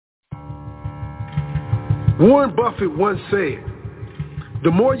Warren Buffett once said,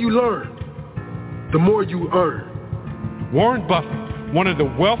 "The more you learn, the more you earn." Warren Buffett, one of the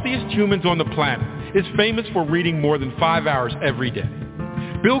wealthiest humans on the planet, is famous for reading more than 5 hours every day.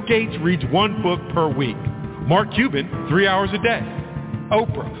 Bill Gates reads 1 book per week. Mark Cuban, 3 hours a day.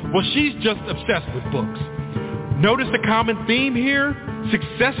 Oprah, well, she's just obsessed with books. Notice the common theme here?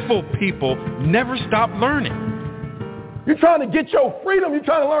 Successful people never stop learning. You trying to get your freedom? You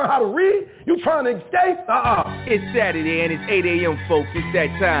trying to learn how to read? You trying to escape? It's Saturday and it's 8 a.m., folks. It's that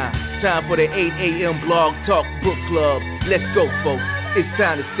time. Time for the 8 a.m. Blog Talk Book Club. Let's go, folks. It's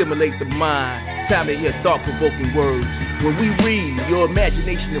time to stimulate the mind. Time to hear thought-provoking words. When we read, your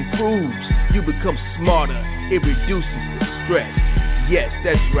imagination improves. You become smarter. It reduces the stress. Yes,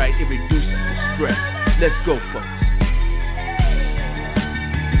 that's right. It reduces the stress. Let's go, folks.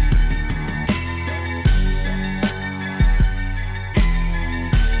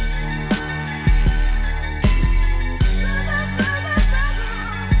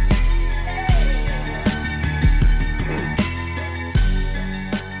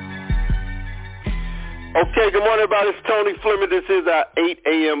 Okay, good morning, everybody. It's Tony Fleming. This is our 8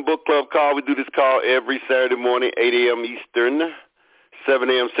 a.m. book club call. We do this call every Saturday morning, 8 a.m. Eastern, 7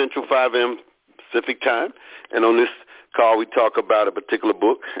 a.m. Central, 5 a.m. Pacific time. And on this call, we talk about a particular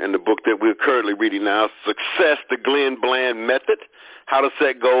book, and the book that we're currently reading now, Success, the Glenn Bland Method, How to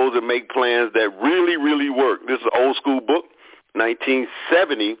Set Goals and Make Plans That Really, Really Work. This is an old school book,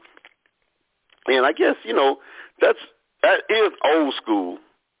 1970. And I guess, that is old school.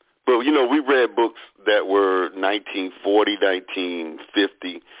 But, we read books that were 1940,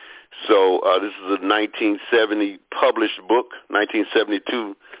 1950. So this is a 1970 published book,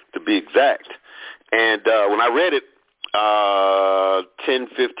 1972 to be exact. And when I read it 10,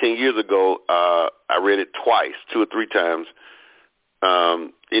 15 years ago, I read it twice, 2 or 3 times,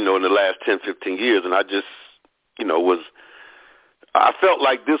 in the last 10, 15 years. And I just, I felt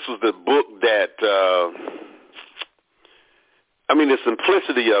like this was the book that, the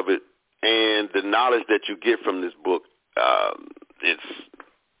simplicity of it and the knowledge that you get from this book, it's,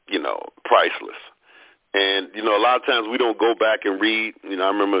 priceless. And, a lot of times we don't go back and read. I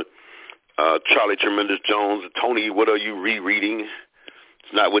remember Charlie Tremendous Jones, Tony, what are you rereading?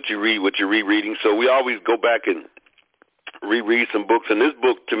 It's not what you read, what you're rereading. So we always go back and reread some books. And this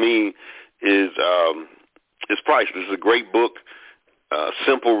book, to me, is priceless. It's a great book,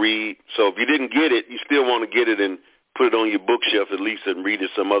 simple read. So if you didn't get it, you still want to get it and put it on your bookshelf at least and read it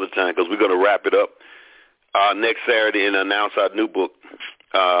some other time, because we're going to wrap it up next Saturday and announce our new book.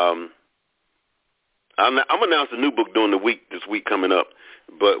 I'm going to announce the new book during the week, this week coming up,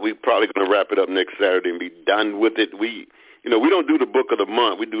 but we're probably going to wrap it up next Saturday and be done with it. We don't do the book of the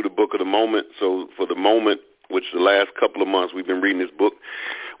month. We do the book of the moment. So for the moment, which the last couple of months we've been reading this book,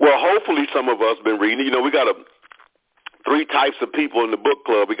 well, hopefully some of us have been reading. We got 3 types of people in the book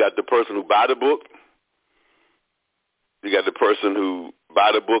club. We got the person who buy the book. You got the person who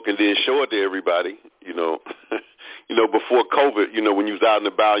buy the book and then show it to everybody, before COVID, when you was out and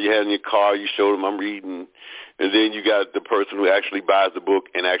about, you had in your car, you showed them I'm reading. And then you got the person who actually buys the book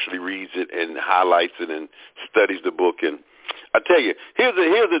and actually reads it and highlights it and studies the book. And I tell you,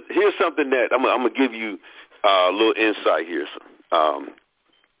 here's something that I'm going to give you a little insight here.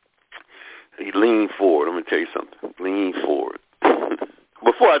 Lean forward. I'm going to tell you something. Lean forward.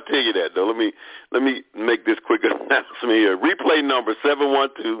 Before I tell you that, though, let me make this quick announcement here. Replay number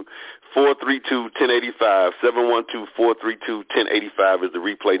 712-432-1085. 712-432-1085 is the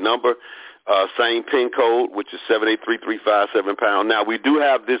replay number. Same PIN code, which is 783-357#. Now, we do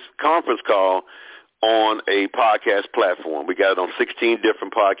have this conference call on a podcast platform. We got it on 16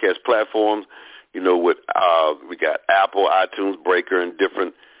 different podcast platforms. We got Apple, iTunes, Breaker, and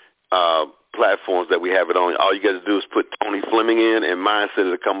different platforms that we have it on. All you got to do is put Tony Fleming in, and mine said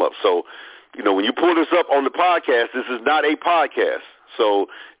it'll come up. So, when you pull this up on the podcast, this is not a podcast. So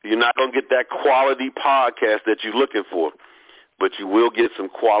you're not going to get that quality podcast that you're looking for, but you will get some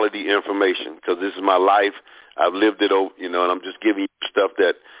quality information, because this is my life. I've lived it, and I'm just giving you stuff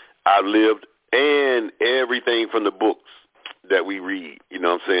that I've lived and everything from the books that we read. You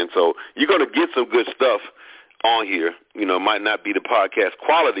know what I'm saying? So you're going to get some good stuff on here. It might not be the podcast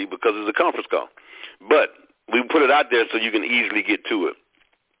quality because it's a conference call, but we put it out there so you can easily get to it.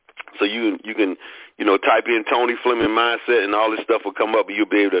 So you can type in Tony Fleming Mindset, and all this stuff will come up, and you'll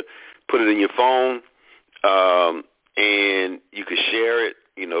be able to put it in your phone, and you can share it.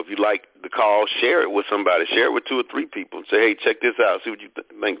 If you like the call, share it with somebody. Share it with 2 or 3 people. Say, hey, check this out. See what you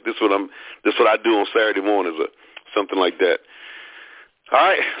think. This is what I do on Saturday mornings or something like that. All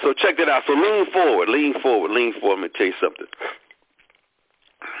right, so check that out. So lean forward. Let me tell you something.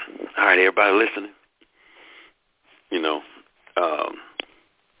 All right, everybody listening? The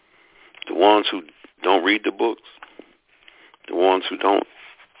ones who don't read the books, the ones who don't,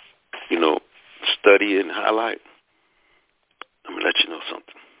 study and highlight, I'm going to let you know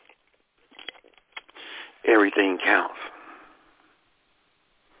something. Everything counts.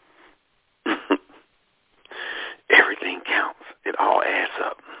 Everything counts. It all adds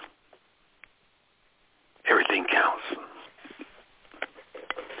up. Everything counts.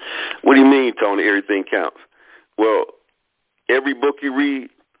 What do you mean, Tony, everything counts? Well, every book you read,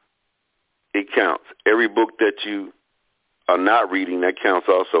 it counts. Every book that you are not reading, that counts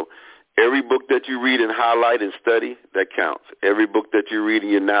also. Every book that you read and highlight and study, that counts. Every book that you read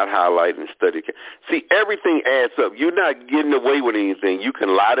and you're not highlighting and study. See, everything adds up. You're not getting away with anything. You can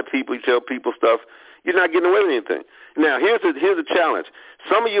lie to people, you tell people stuff. You're not getting away with anything. Now, here's a challenge.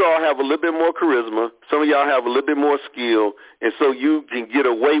 Some of you all have a little bit more charisma. Some of y'all have a little bit more skill, and so you can get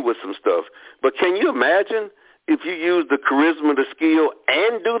away with some stuff. But can you imagine if you use the charisma, the skill,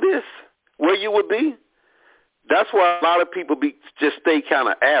 and do this, where you would be? That's why a lot of people just stay kind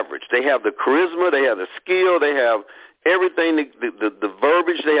of average. They have the charisma, they have the skill, they have everything, the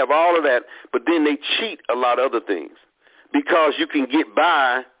verbiage, they have all of that, but then they cheat a lot of other things because you can get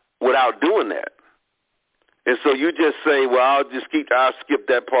by without doing that. And so you just say, well, I'll skip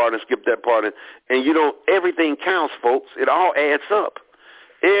that part and skip that part. And everything counts, folks. It all adds up.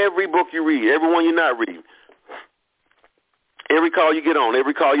 Every book you read, every one you're not reading, every call you get on,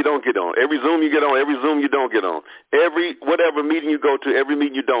 every call you don't get on, every Zoom you get on, every Zoom you don't get on, every whatever meeting you go to, every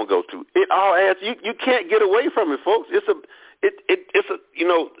meeting you don't go to, it all adds. You can't get away from it, folks. It's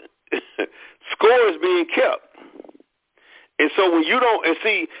score is being kept. And so when you don't,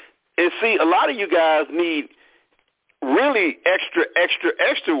 and see, a lot of you guys need really extra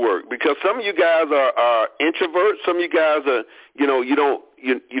work because some of you guys are introverts. Some of you guys are, you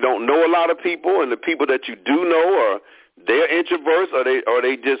don't know a lot of people, and the people that you do know they're introverts, or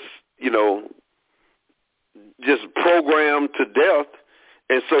they just, just programmed to death.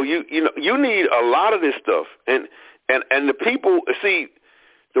 And so you need a lot of this stuff. And the people, see,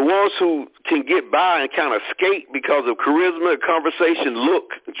 the ones who can get by and kind of skate because of charisma, conversation,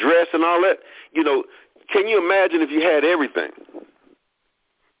 look, dress, and all that, can you imagine if you had everything?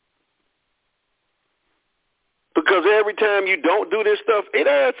 Because every time you don't do this stuff, it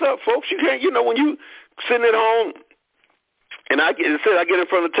adds up, folks. You can't, when you sitting at home and I get in front of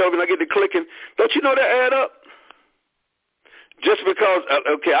the television, I get to clicking, don't you know that add up? Just because,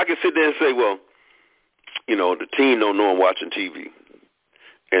 I can sit there and say, well, the team don't know I'm watching TV.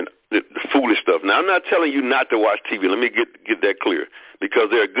 And the foolish stuff. Now, I'm not telling you not to watch TV. Let me get that clear. Because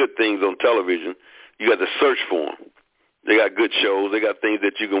there are good things on television. You got to search for them. They got good shows. They got things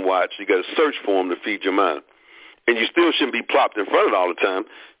that you can watch. You got to search for them to feed your mind. And you still shouldn't be plopped in front of it all the time,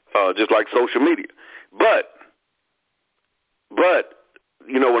 just like social media. But when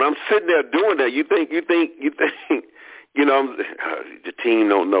I'm sitting there doing that, you think, the team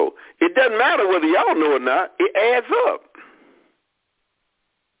don't know. It doesn't matter whether y'all know or not. It adds up.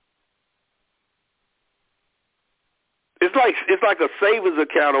 It's like a savings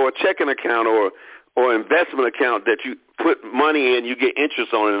account or a checking account or investment account that you put money in, you get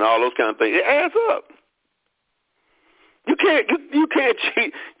interest on it and all those kind of things. It adds up. You can't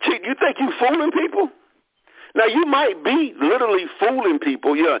cheat. You think you fooling people? Now you might be literally fooling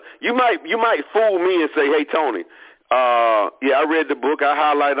people. Yeah, you might fool me and say, "Hey Tony, I read the book, I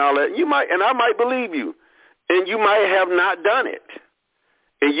highlighted all that." And I might believe you, and you might have not done it,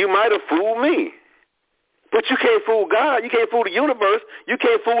 and you might have fooled me. But you can't fool God. You can't fool the universe. You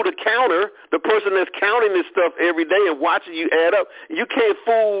can't fool the counter, the person that's counting this stuff every day and watching you add up. You can't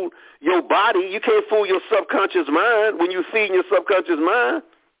fool your body. You can't fool your subconscious mind when you're feeding your subconscious mind.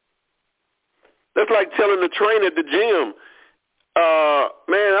 That's like telling the trainer at the gym,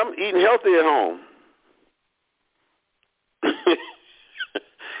 man, I'm eating healthy at home.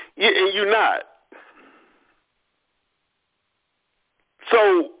 And you're not.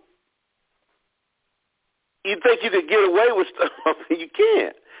 So you think you could get away with stuff, you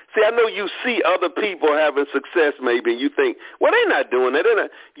can't. See, I know you see other people having success maybe, and you think, well, they're not doing that.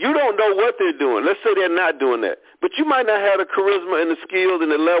 You don't know what they're doing. Let's say they're not doing that. But you might not have the charisma and the skills and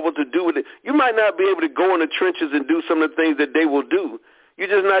the level to do it. You might not be able to go in the trenches and do some of the things that they will do. You're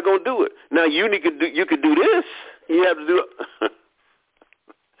just not going to do it. Now, you could do this. You have to do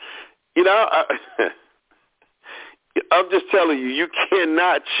it. I'm just telling you, you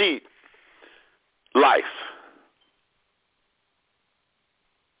cannot cheat life.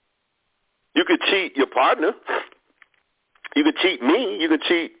 You could cheat your partner. You could cheat me. You could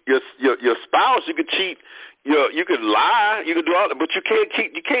cheat your spouse. You could cheat You could lie, you could do all that, but you can't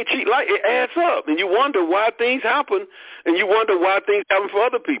cheat like it adds up, and you wonder why things happen, and you wonder why things happen for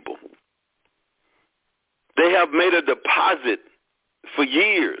other people. They have made a deposit for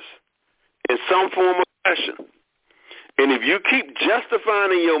years in some form or fashion, and if you keep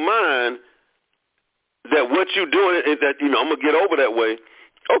justifying in your mind that what you're doing is that I'm gonna get over that way,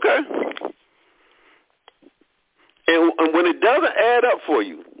 okay, and when it doesn't add up for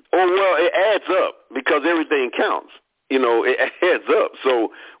you. Oh, well, it adds up because everything counts. It adds up.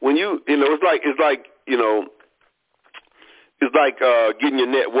 So when it's like getting your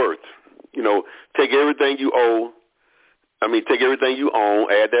net worth. Take everything you owe. Take everything you own,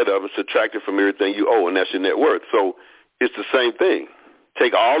 add that up, and subtract it from everything you owe, and that's your net worth. So it's the same thing.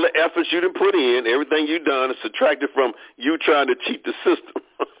 Take all the efforts you done put in, everything you've done, and subtract it from you trying to cheat the system,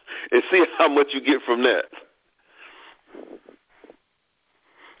 and see how much you get from that.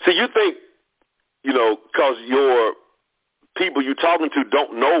 See, you think, because your people you're talking to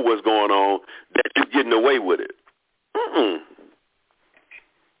don't know what's going on, that you're getting away with it.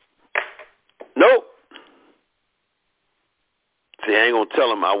 Nope. See, I ain't gonna tell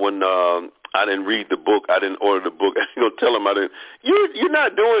them I didn't read the book. I didn't order the book. I ain't gonna tell them I didn't. You're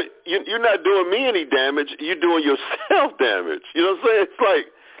not doing me any damage. You're doing yourself damage. You know what I'm saying? It's like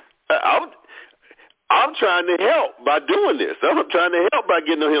I'm trying to help by doing this. I'm trying to help by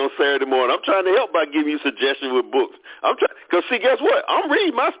getting on here on Saturday morning. I'm trying to help by giving you suggestions with books. Because see, guess what? I'm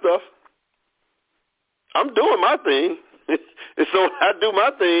reading my stuff. I'm doing my thing. And so I do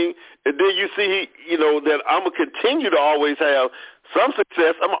my thing, and then you see, that I'm going to continue to always have some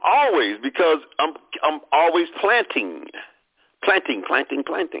success. I'm always, because I'm always planting.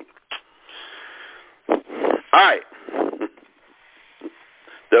 All right.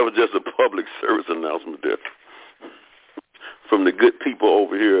 That was just a public service announcement there from the good people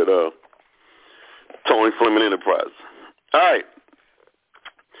over here at Tony Fleming Enterprises. All right.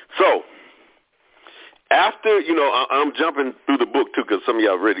 So after, I'm jumping through the book too, because some of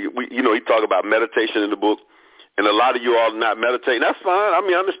y'all already, he talk about meditation in the book, and a lot of you all not meditating. That's fine. I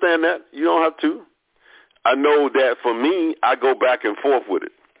understand that. You don't have to. I know that for me, I go back and forth with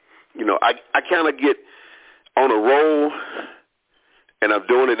it. I kind of get on a roll, and I'm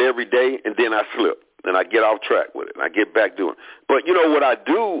doing it every day, and then I slip, and I get off track with it, and I get back doing it. But, what I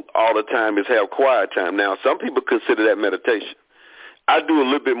do all the time is have quiet time. Now, some people consider that meditation. I do a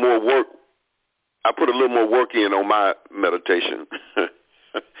little bit more work. I put a little more work in on my meditation.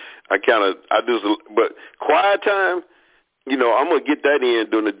 But quiet time, I'm going to get that in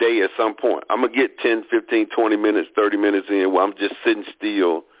during the day at some point. I'm going to get 10, 15, 20 minutes, 30 minutes in where I'm just sitting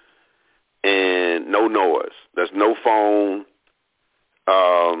still and no noise. There's no phone.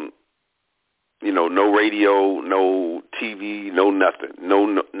 No radio, no TV, no nothing,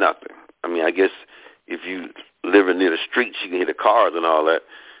 nothing. I guess if you living near the streets, you can hear the cars and all that.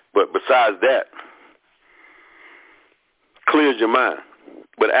 But besides that, clears your mind.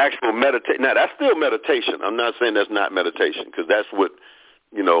 But actual meditation, now that's still meditation. I'm not saying that's not meditation, because that's what,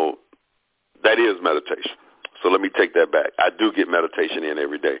 that is meditation. So let me take that back. I do get meditation in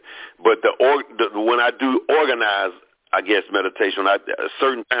every day. But when I do organize, I guess, meditation, a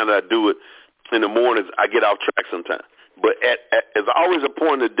certain time that I do it in the mornings, I get off track sometimes. But there's always a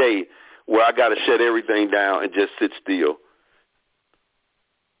point in the day where I got to shut everything down and just sit still.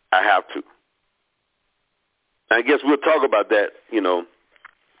 I have to. I guess we'll talk about that,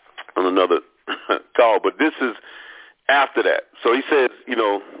 on another call. But this is after that. So he says,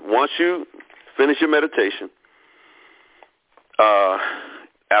 once you finish your meditation,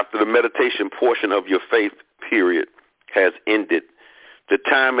 after the meditation portion of your faith period has ended, the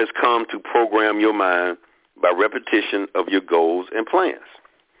time has come to program your mind by repetition of your goals and plans.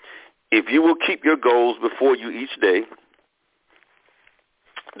 If you will keep your goals before you each day,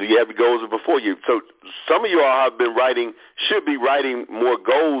 do you have your goals before you? So some of you all have been should be writing more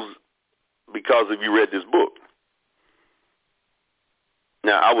goals because of you read this book.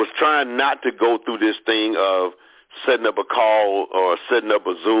 Now, I was trying not to go through this thing of setting up a call or setting up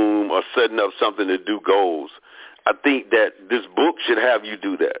a Zoom or setting up something to do goals. I think that this book should have you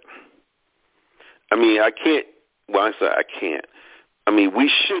do that. I can't. Well, I say I can't.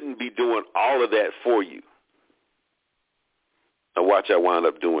 We shouldn't be doing all of that for you. Now watch I wind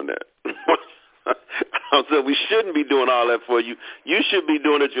up doing that. I said we shouldn't be doing all that for you. You should be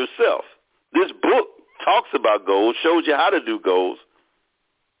doing it yourself. This book talks about goals, shows you how to do goals.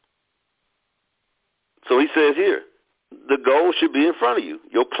 So he says here, the goal should be in front of you.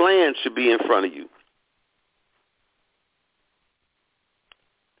 Your plan should be in front of you.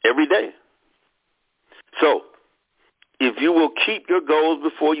 Every day. So if you will keep your goals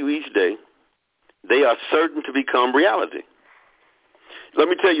before you each day, they are certain to become reality. Let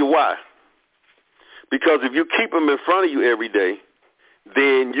me tell you why. Because if you keep them in front of you every day,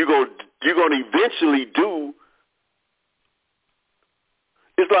 then you're going to eventually do.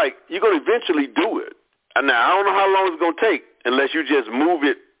 It's like you're going to eventually do it. And now I don't know how long it's going to take unless you just move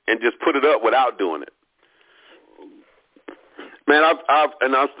it and just put it up without doing it. Man, I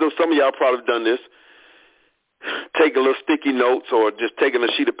know some of y'all probably done this. Take a little sticky notes or just taking a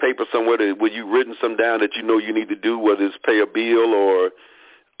sheet of paper somewhere where you've written some down that you know you need to do, whether it's pay a bill or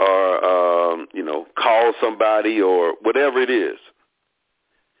call somebody or whatever it is.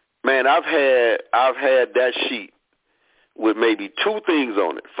 Man, I've had that sheet with maybe two things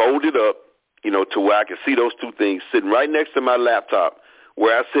on it, folded up, to where I can see those two things sitting right next to my laptop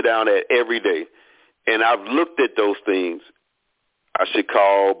where I sit down at every day. And I've looked at those things. I should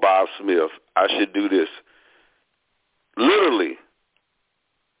call Bob Smith. I should do this. Literally,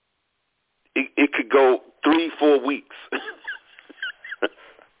 it could go 3-4 weeks.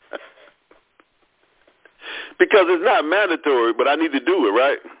 Because it's not mandatory, but I need to do it,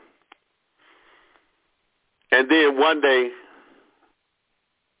 right? And then one day,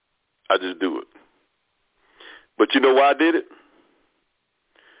 I just do it. But you know why I did it?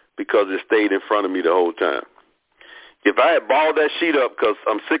 Because it stayed in front of me the whole time. If I had balled that sheet up because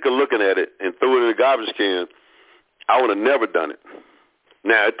I'm sick of looking at it and threw it in the garbage can, I would have never done it.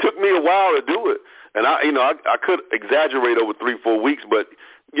 Now, it took me a while to do it. And I could exaggerate over 3-4 weeks, but,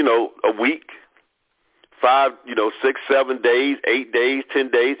 a week, 5, 6, 7 days, 8 days,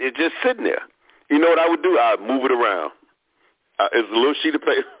 10 days, it's just sitting there. You know what I would do? I'd move it around. It's a little sheet of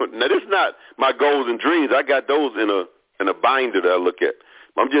paper. Now, this is not my goals and dreams. I got those in a binder that I look at.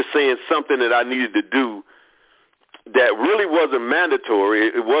 I'm just saying something that I needed to do that really wasn't mandatory.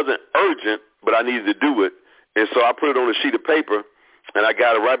 It wasn't urgent, but I needed to do it. And so I put it on a sheet of paper, and I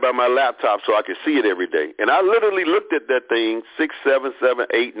got it right by my laptop so I could see it every day. And I literally looked at that thing 6, 7,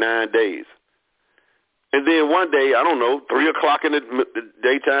 8, 9 days. And then one day, I don't know, 3 o'clock in the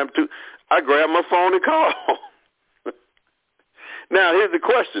daytime, I grabbed my phone and called. Now, here's the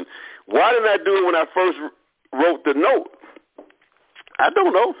question. Why didn't I do it when I first wrote the note? I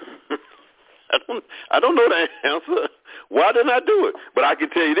don't know. I don't know the answer. Why didn't I do it? But I can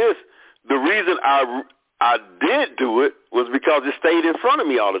tell you this. The reason I did do it was because it stayed in front of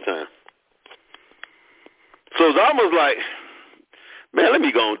me all the time. So it's almost like, man, let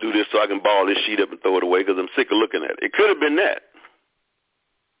me go and do this so I can ball this sheet up and throw it away because I'm sick of looking at it. It could have been that.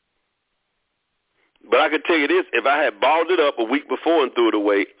 But I can tell you this, if I had balled it up a week before and threw it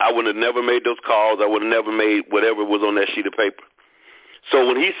away, I would have never made those calls. I would have never made whatever was on that sheet of paper. So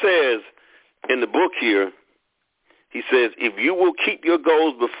when he says in the book here, he says, if you will keep your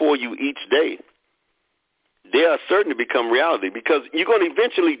goals before you each day, they are certain to become reality because you're going to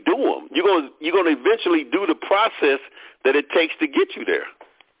eventually do them. You're going to eventually do the process that it takes to get you there.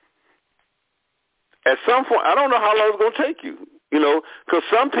 At some point, I don't know how long it's going to take you, because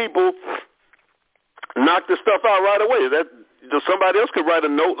some people knock the stuff out right away. Somebody else could write a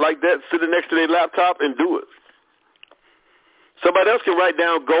note like that sitting next to their laptop and do it. Somebody else can write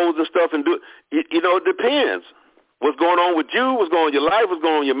down goals and stuff and do it. It depends. What's going on with you, what's going on in your life, what's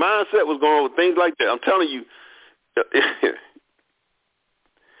going on in your mindset, what's going on with things like that. I'm telling you,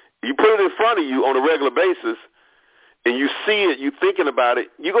 you put it in front of you on a regular basis and you see it, you're thinking about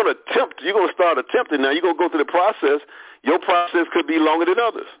it, you're going to start attempting. Now, you're going to go through the process. Your process could be longer than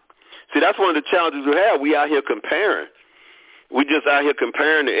others. See, that's one of the challenges we have. We out here comparing. We just out here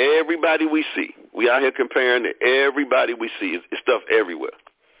comparing to everybody we see. We out here comparing to everybody we see. It's stuff everywhere.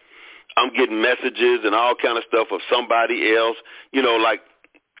 I'm getting messages and all kind of stuff of somebody else, like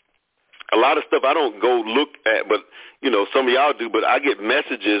a lot of stuff I don't go look at, but, some of y'all do, but I get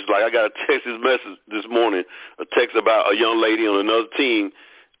messages, like I got a text message this morning, a text about a young lady on another team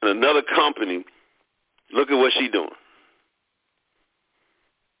in another company. Look at what she's doing.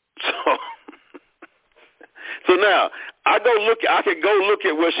 So now I can go look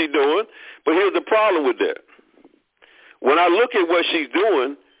at what she's doing, but here's the problem with that. When I look at what she's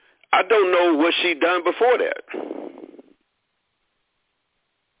doing, I don't know what she done before that.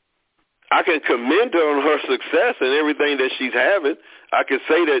 I can commend her on her success and everything that she's having. I can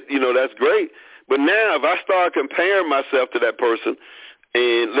say that, that's great. But now if I start comparing myself to that person,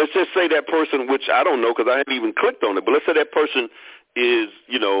 and let's just say that person, which I don't know because I haven't even clicked on it, but let's say that person is,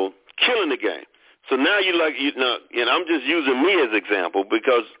 killing the game. So now and I'm just using me as example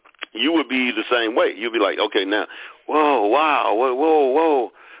because you would be the same way. You'd be like, okay, now, whoa, wow,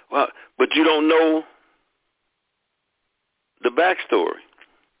 whoa. Well, but you don't know the backstory.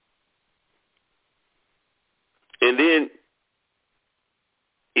 And then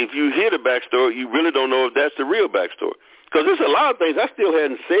if you hear the backstory, you really don't know if that's the real backstory. Because there's a lot of things I still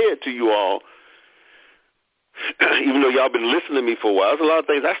hadn't said to you all, even though y'all been listening to me for a while. There's a lot of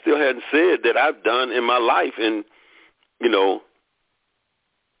things I still hadn't said that I've done in my life, and, you know,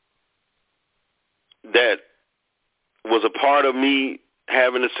 that was a part of me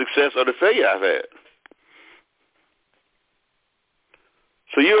having the success or the failure I've had.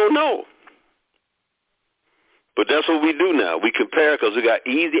 So you don't know. But that's what we do now. We compare because we got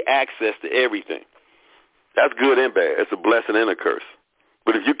easy access to everything. That's good and bad. It's a blessing and a curse.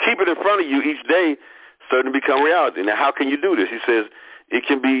 But if you keep it in front of you each day, it's starting to become reality. Now, how can you do this? He says it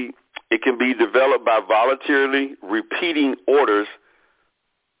can be developed by voluntarily repeating orders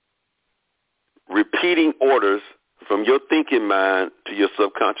from your thinking mind to your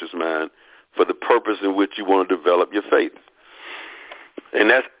subconscious mind for the purpose in which you want to develop your faith. And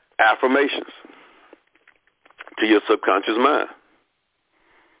that's affirmations to your subconscious mind.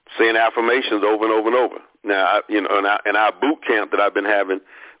 Saying affirmations over and over and over. Now, in our boot camp that I've been having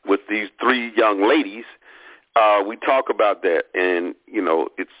with these 3 young ladies, we talk about that, and you know,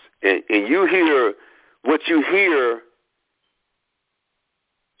 and you hear what you hear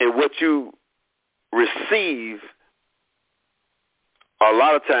and what you receive are a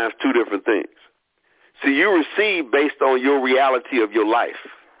lot of times 2 different things. So you receive based on your reality of your life.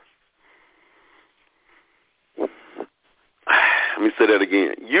 Let me say that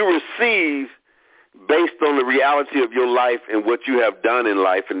again. You receive based on the reality of your life and what you have done in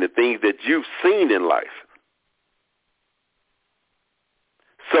life and the things that you've seen in life.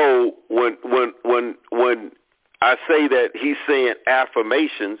 So when I say that he's saying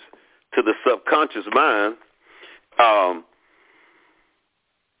affirmations to the subconscious mind,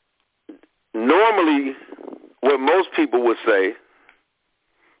 normally what most people would say,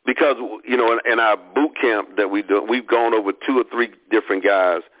 because, you know, in our boot camp that we do, we've gone over 2 or 3 different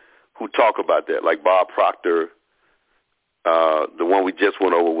guys who talk about that, like Bob Proctor. The one we just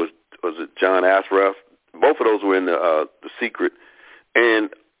went over was it John Asraf? Both of those were in the Secret.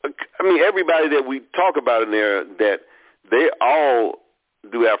 And, I mean, everybody that we talk about in there, that they all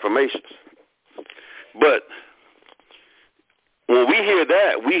do affirmations. But when we hear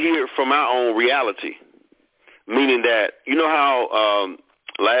that, we hear it from our own reality, meaning that, you know how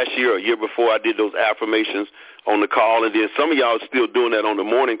last year or year before I did those affirmations on the call, and then some of y'all are still doing that on the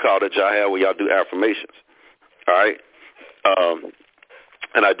morning call that y'all have where y'all do affirmations, all right?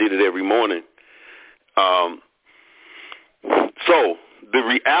 And I did it every morning. So the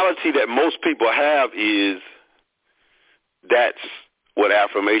reality that most people have is that's what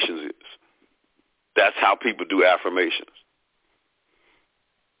affirmations is. That's how people do affirmations.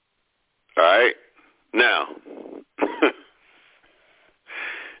 All right? Now,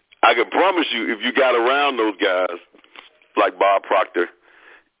 I can promise you, if you got around those guys like Bob Proctor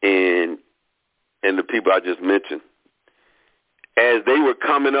and the people I just mentioned, as they were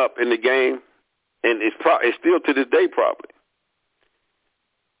coming up in the game, and it's still to this day probably,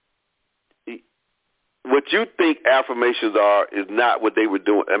 what you think affirmations are is not what they were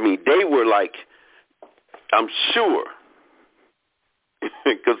doing. I mean, they were like, I'm sure,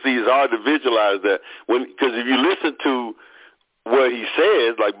 because see, it's hard to visualize that. Because if you listen to what he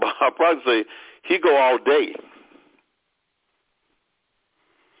says, like Bob Proctor say, he go all day.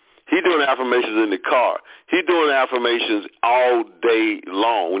 He doing affirmations in the car. He doing affirmations all day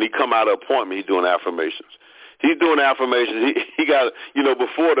long. When he come out of appointment, he doing affirmations. He's doing affirmations. He got, you know,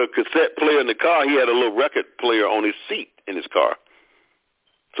 before the cassette player in the car, he had a little record player on his seat in his car.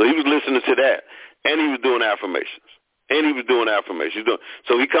 So he was listening to that, and he was doing affirmations.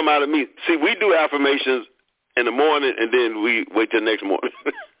 So he come out of me. See, we do affirmations in the morning, and then we wait till the next morning.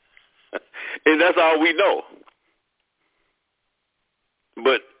 And that's all we know.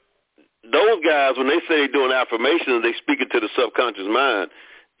 But those guys, when they say they're doing affirmations, they speaking to the subconscious mind.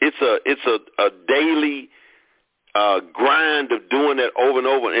 It's a daily grind of doing that over and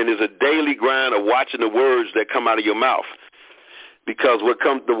over, and it's a daily grind of watching the words that come out of your mouth, because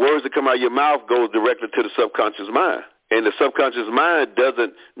the words that come out of your mouth goes directly to the subconscious mind, and the subconscious mind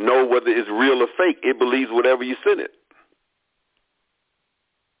doesn't know whether it's real or fake. It believes whatever you send it.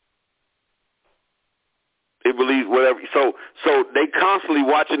 It believes whatever. So they constantly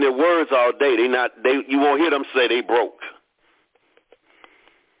watching their words all day. You won't hear them say they broke.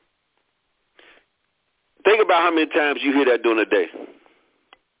 Think about how many times you hear that during the day,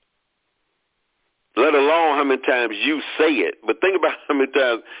 let alone how many times you say it. But think about how many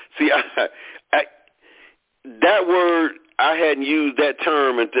times. See, that word, I hadn't used that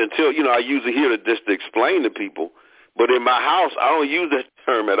term until, you know, I use it here just to explain to people. But in my house, I don't use that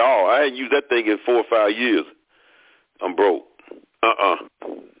term at all. I hadn't used that thing in 4 or 5 years. I'm broke.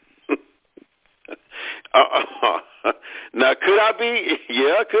 Now, could I be?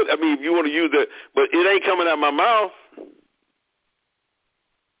 Yeah, I could. I mean, if you want to use that, but it ain't coming out my mouth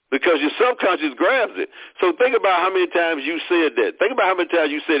because your subconscious grabs it. So think about how many times you said that. Think about how many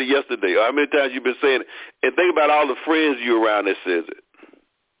times you said it yesterday, or how many times you've been saying it, and think about all the friends you around that says it,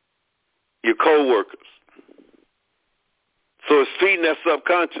 your coworkers. So it's feeding that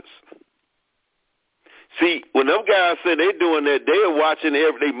subconscious. See, when them guys say they doing that, they are watching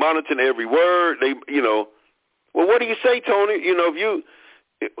they monitoring every word. They, well, what do you say, Tony? If you,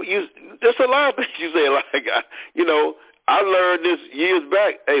 there's a lot of things you say. Like, I learned this years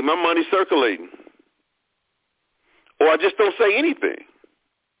back. Hey, my money's circulating, or I just don't say anything.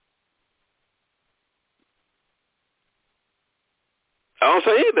 I don't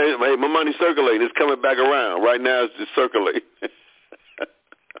say anything. Hey, my money's circulating. It's coming back around. Right now, it's just circulating.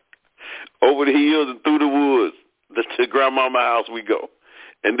 Over the hills and through the woods to Grandmama's house we go.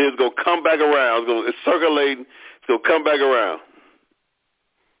 And then it's going to come back around. It's circulating. It's going to come back around.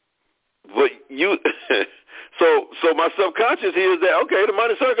 But so my subconscious hears that, okay, the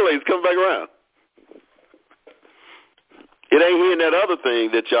money circulates. It's coming back around. It ain't hearing that other thing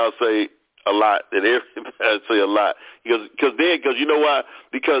that y'all say a lot, that everybody say a lot. Because you know why?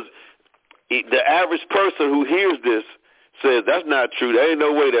 Because the average person who hears this says, that's not true. There ain't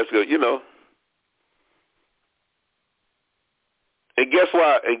no way that's good, And guess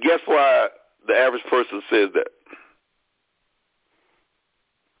why the average person says that?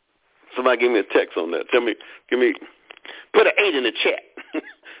 Somebody give me a text on that. Put an 8 in the chat.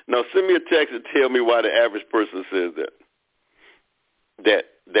 No, send me a text and tell me why the average person says that.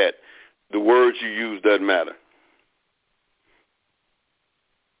 That the words you use doesn't matter.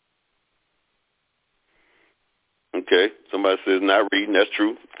 Okay, somebody says not reading. That's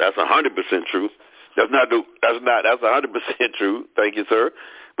true. That's 100% true. That's 100% true. Thank you, sir.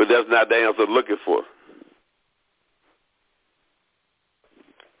 But that's not the answer I'm looking for.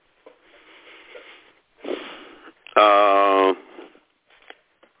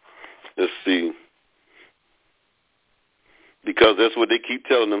 Let's see. Because that's what they keep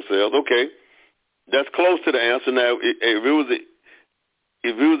telling themselves. Okay, that's close to the answer. Now, if it was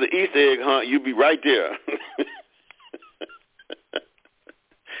an Easter egg hunt, you'd be right there.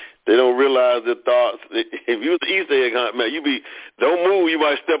 They don't realize their thoughts. If you was an Easter egg hunt, man, don't move. You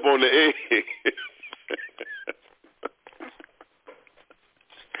might step on the egg.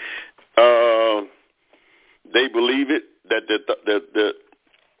 They believe it that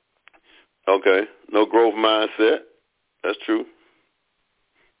okay, no growth mindset. That's true.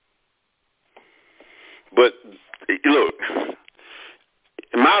 But look,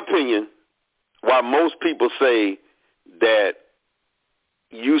 in my opinion, why most people say that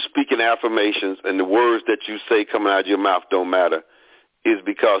you speaking affirmations and the words that you say coming out of your mouth don't matter is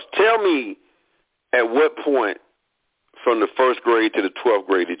because tell me at what point from the 1st grade to the 12th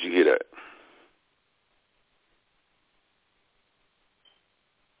grade did you hear that?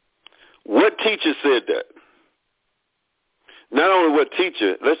 What teacher said that? Not only what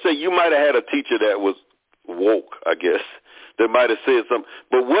teacher, let's say you might have had a teacher that was woke, I guess, that might have said something,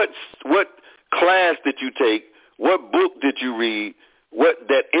 but what class did you take? What book did you read? What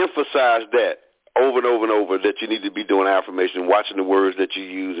that emphasized that over and over and over that you need to be doing affirmation, watching the words that you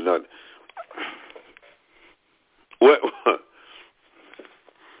use and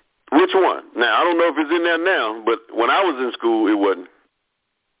which one? Now I don't know if it's in there now, but when I was in school, it wasn't.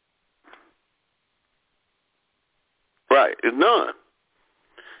 Right, it's none.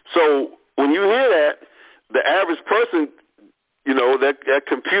 So when you hear that, the average person, that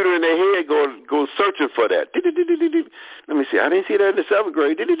computer in their head goes searching for that. Let me see. I didn't see that in the 7th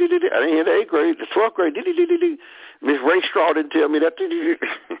grade. I didn't hear the 8th grade, the 12th grade. Miss Ray Straw didn't tell me that.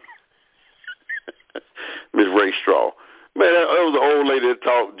 Miss Ray Straw. Man, that was an old lady that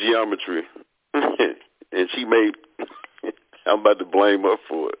taught geometry. And she made, I'm about to blame her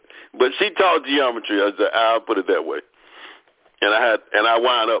for it. But she taught geometry. I'll put it that way. And I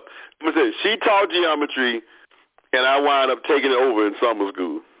wound up, she taught geometry, and I wound up taking it over in summer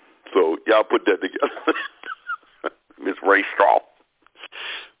school. So y'all put that together. Miss Ray Straw.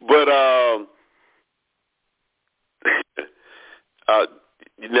 But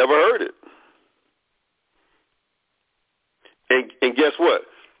you never heard it. And guess what?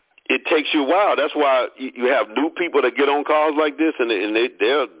 It takes you a while. That's why you have new people that get on calls like this, and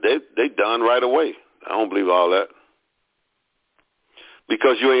they done right away. I don't believe all that.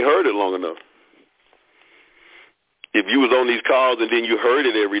 Because you ain't heard it long enough. If you was on these calls and then you heard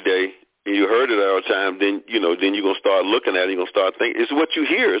it every day and you heard it all the time, then you're going to start looking at it, you're going to start thinking. It's what you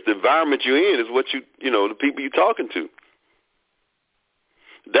hear. It's the environment you're in. It's what the people you're talking to.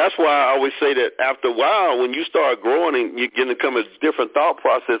 That's why I always say that after a while, when you start growing and you're getting to come a different thought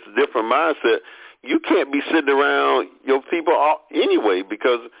process, a different mindset, you can't be sitting around your people anyway,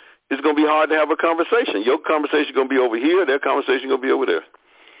 because it's going to be hard to have a conversation. Your conversation is going to be over here. Their conversation is going to be over there.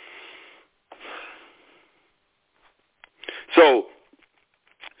 So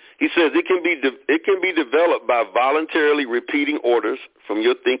he says it can be developed by voluntarily repeating orders from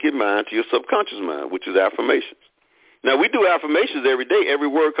your thinking mind to your subconscious mind, which is affirmations. Now, we do affirmations every day. Every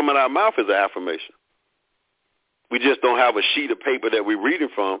word coming out of our mouth is an affirmation. We just don't have a sheet of paper that we're reading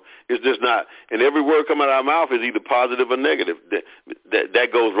from. It's just not. And every word coming out of our mouth is either positive or negative.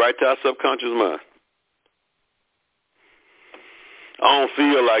 That goes right to our subconscious mind. I don't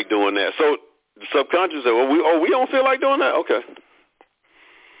feel like doing that. So the subconscious said, we don't feel like doing that? Okay.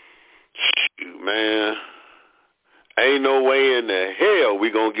 Shoot, man. Ain't no way in the hell we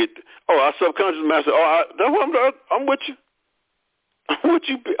going to get... our subconscious mind said, I'm with you. I'm with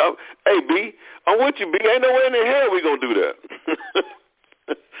you. Hey, B, I'm with you, B. Ain't no way in the hell we going to do that.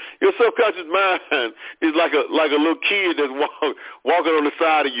 Your subconscious mind is like a little kid that's walking on the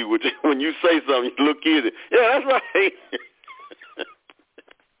side of you. When you say something, your little kid, yeah, that's right.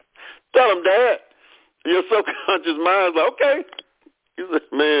 Tell him, Dad. Your subconscious mind's like, okay. He said,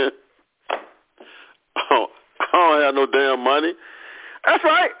 man, I don't have no damn money. That's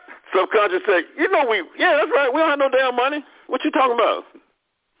right. Subconscious said, that's right. We don't have no damn money. What you talking about?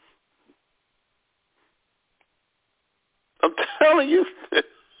 I'm telling you.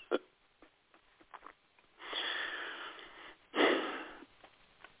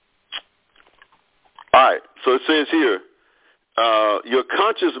 All right. So it says here, your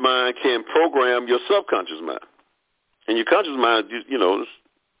conscious mind can program your subconscious mind. And your conscious mind,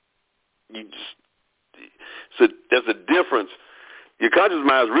 so there's a difference. Your conscious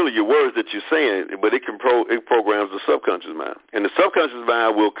mind is really your words that you're saying, but it programs the subconscious mind. And the subconscious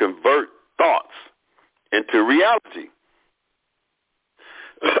mind will convert thoughts into reality.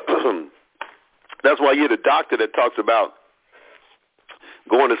 That's why you're the doctor that talks about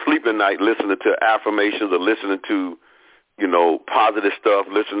going to sleep at night, listening to affirmations or listening to, positive stuff,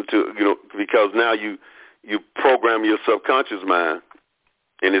 listening to, because now you program your subconscious mind,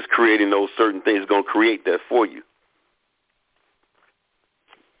 and it's creating those certain things. It's going to create that for you.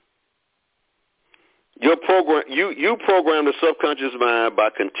 You program the subconscious mind by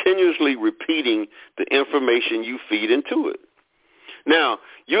continuously repeating the information you feed into it. Now,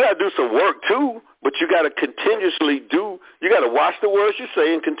 you got to do some work too, but you got to continuously you got to watch the words you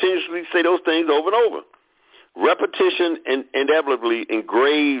say and continuously say those things over and over. Repetition inevitably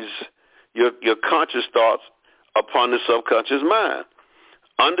engraves your conscious thoughts upon the subconscious mind.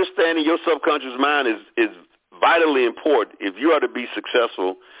 Understanding your subconscious mind is vitally important if you are to be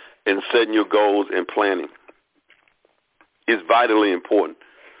successful in setting your goals and planning. It's vitally important.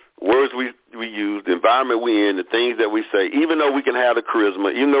 Words we use, the environment we're in, the things that we say, even though we can have the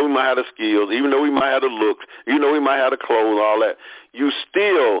charisma, even though we might have the skills, even though we might have the looks, even though we might have the clothes, all that, you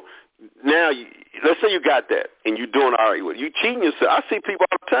still, let's say you got that and you're doing all right with it. You cheating yourself. I see people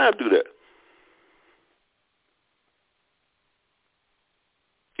all the time do that.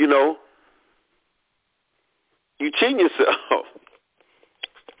 You cheating yourself.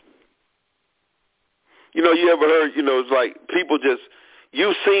 You ever heard, it's like people just,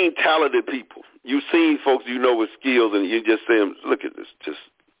 you've seen talented people. You've seen folks with skills, and you just say, look at this, just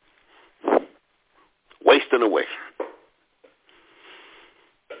wasting away.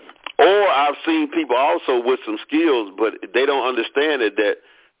 Or I've seen people also with some skills, but they don't understand it that,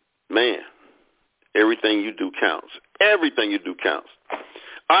 man, everything you do counts. Everything you do counts.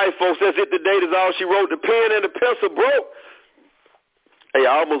 All right, folks, that's it today. That's all she wrote. The pen and the pencil broke. Hey,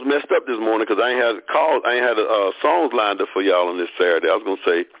 I almost messed up this morning because I ain't had songs lined up for y'all on this Saturday. I was going to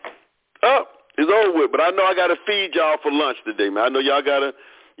say, it's over with, but I know I got to feed y'all for lunch today, man. I know y'all got to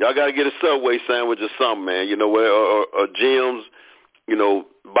get a Subway sandwich or something, man, or Jim's,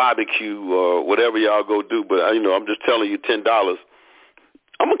 barbecue or whatever y'all go do. But, I'm just telling you $10.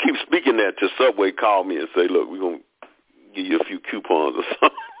 I'm going to keep speaking that till Subway call me and say, look, we're going to give you a few coupons or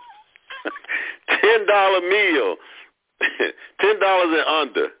something. $10 meal. $10 and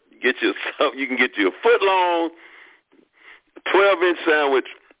under. You can get you a foot long, 12-inch sandwich.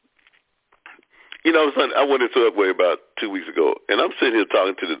 I went into Subway about 2 weeks ago, and I'm sitting here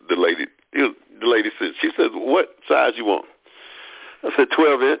talking to the lady. The lady said, what size you want? I said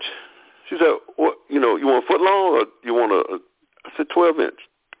 12-inch. She said, what? You want a foot long or you want I said 12-inch.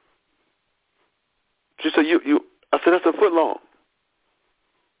 She said, I said, that's a foot long.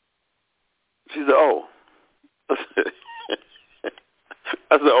 She said, oh. I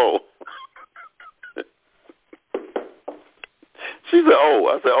said, oh. She said, oh.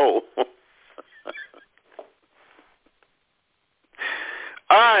 I said, oh.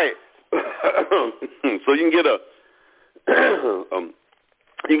 All right. So you can get a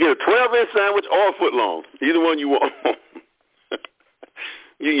 12-inch sandwich or a foot long. Either one you want.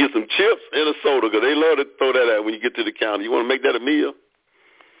 You can get some chips and a soda because they love to throw that out when you get to the counter. You want to make that a meal?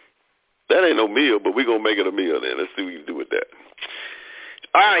 That ain't no meal, but we're going to make it a meal then. Let's see what we can do with that.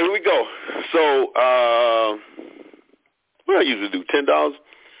 All right, here we go. So what I usually do, $10.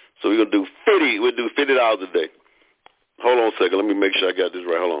 So we're going to do $50. We'll do $50 a day. Hold on a second. Let me make sure I got this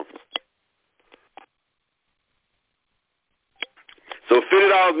right. Hold on. So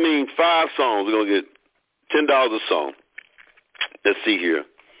 $50 means 5 songs. We're going to get $10 a song. Let's see here.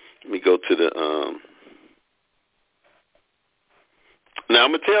 Let me go to the now,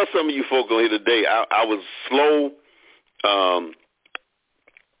 I'm going to tell some of you folks on here today, I was slow,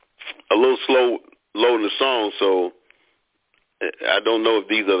 a little slow loading the song, so I don't know if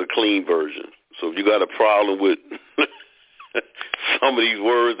these are the clean versions. So if you got a problem with some of these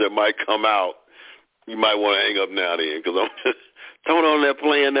words that might come out, you might want to hang up now then, because I'm just throwing on there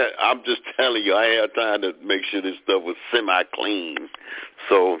playing that. I'm just telling you, I had time to make sure this stuff was semi-clean.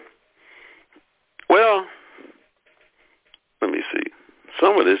 So, well, let me see.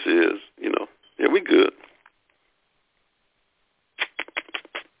 Some of this is, yeah, we good.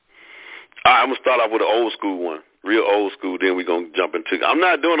 All right, I'm going to start off with an old school one, real old school, then we're going to jump into. I'm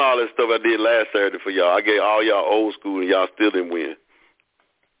not doing all that stuff I did last Saturday for y'all. I gave all y'all old school, and y'all still didn't win.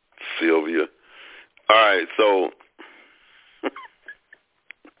 Sylvia. All right, so,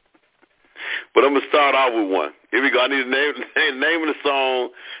 but I'm going to start off with one. Here we go. I need the name of the song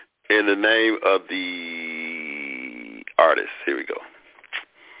and the name of the artist. Here we go.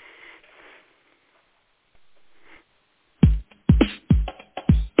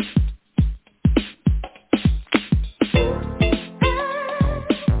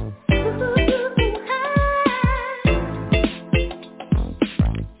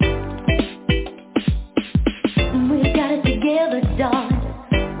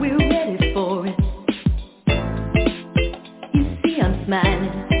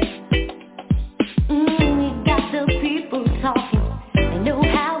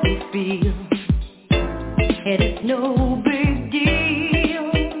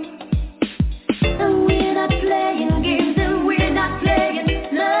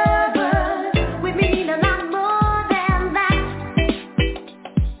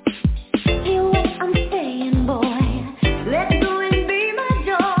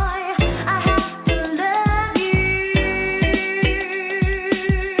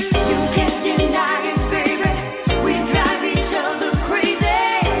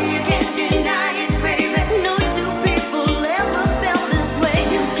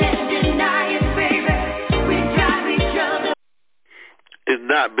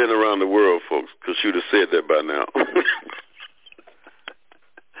 Been around the world, folks, because you'd have said that by now.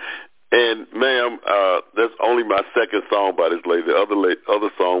 And, ma'am, that's only my second song by this lady. The other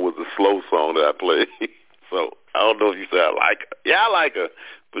song was a slow song that I played. So I don't know if you say I like her. Yeah, I like her,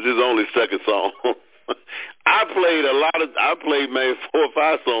 but this is only second song. I played maybe 4 or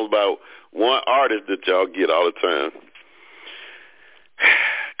 5 songs by one artist that y'all get all the time.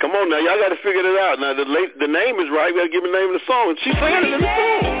 Come on now, y'all got to figure it out. Now, the name is right. We got to give the name of the song. She's saying it in the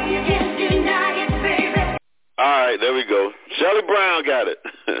song. All right, there we go. Shelly Brown got it.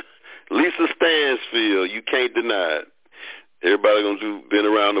 Lisa Stansfield, You Can't Deny It. Everybody going to been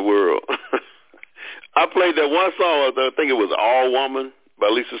around the world. I played that one song, I think it was All Woman by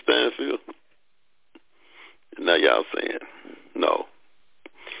Lisa Stansfield. Now y'all saying, no.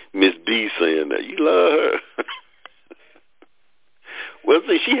 Miss B saying that. You love her. Well,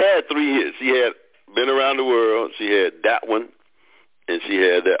 see, she had 3 hits. She had Been Around the World, she had that one, and she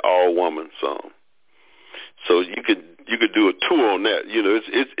had that All Woman song. So you could do a tour on that.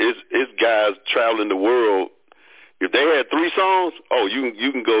 It's guys traveling the world. If they had 3 songs,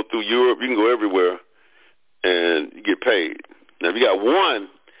 you can go through Europe, you can go everywhere, and you get paid. Now if you got one,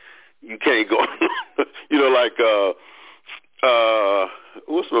 you can't go.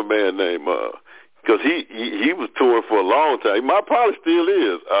 What's my man's name? Because he was touring for a long time. He probably still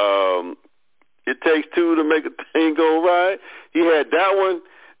is. It Takes Two to Make a Thing Go Right. He had that one,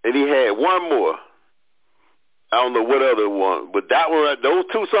 and he had one more. I don't know what other one, but that one, those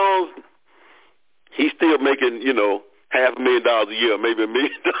 2 songs, he's still making, $500,000 a year, maybe $1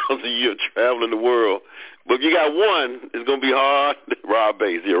 million a year traveling the world. But if you got one, it's going to be hard. Rob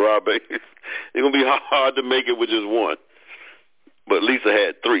Bass. It's going to be hard to make it with just one. But Lisa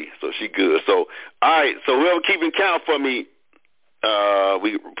had 3, so she good. So, all right, so whoever keeping count for me,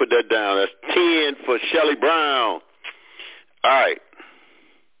 we put that down. That's 10 for Shelly Brown. All right.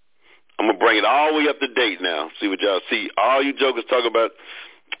 I'm going to bring it all the way up to date now. See what y'all see. All you jokers talk about,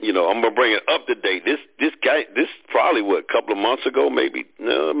 I'm going to bring it up to date. This guy, this probably, a couple of months ago, maybe.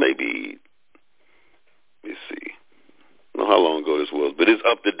 Let me see. I don't know how long ago this was, but it's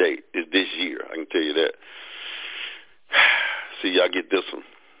up to date. It's this year. I can tell you that. See, y'all get this one.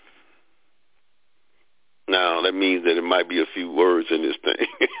 Now, that means that it might be a few words in this thing.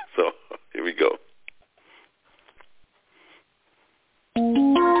 So, here we go.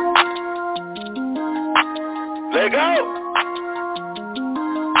 Let go.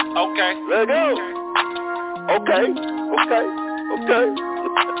 Okay. Let go. Okay.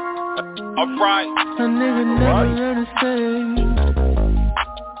 All right. A nigga never learn to say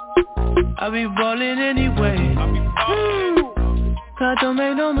I be ballin' anyway. God don't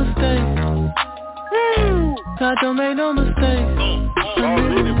make no mistake. God don't make no mistake. A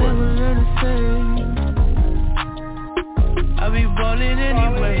nigga never learn to say I be ballin'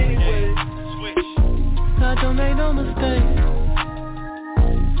 anyway. God don't make no mistake.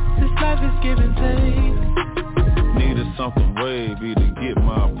 This life is give and take. Needed something wavy to get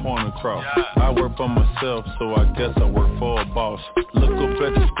my point across. I work for myself, so I guess I work for a boss. Look up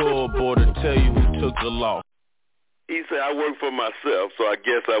at the scoreboard to tell you who took the loss. He said, I work for myself, so I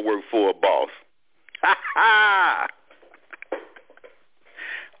guess I work for a boss. Ha ha!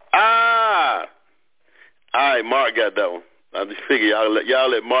 Ah! All right, Mark got that one. I just figure y'all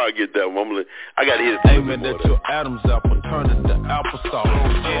let Mark get that one. I got to hit it. Aiming at your Adam's apple, turn it to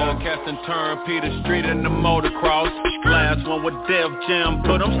applesauce. Yeah, casting turn Peter Street in the motocross. Last one with Def Jam,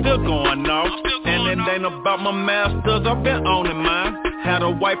 but I'm still going off. And it ain't about my masters, I've been owning mine. Had a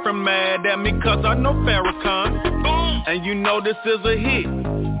wife and mad at me cause I know Farrakhan. And you know this is a hit,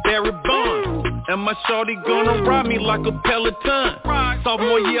 Barry Bonds. And my shorty gonna ride me like a Peloton.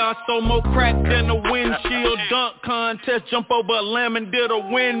 Sophomore year I sold more crack than a windshield. Dunk contest, jump over a lamb and did a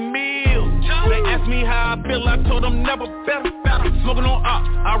windmill. They asked me how I feel, I told them never better. Smoking on ops,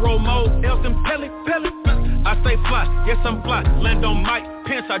 I roll more else than pellet. I say fly, yes I'm fly. Land on Mike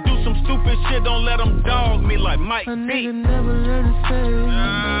Pence, I do some stupid shit, don't let them dog me like Mike B. A nigga never learn to say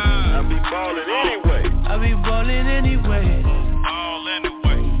I be ballin' anyway. I be ballin' anyway. All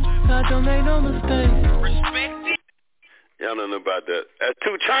anyway. God don't make no mistake. Respect it. Y'all don't know about that. That's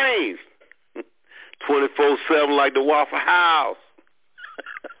 2 Chainz. 24/7 like the Waffle House.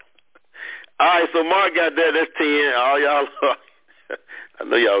 All right, so Mark got that. That's 10. All y'all, I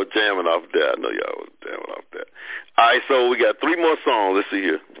know y'all was jamming off that. All right, so we got 3 more songs. Let's see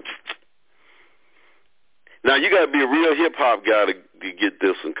here. Now, you got to be a real hip-hop guy to get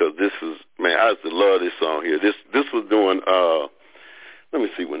this one because this is, man, I used to love this song here. This was doing, let me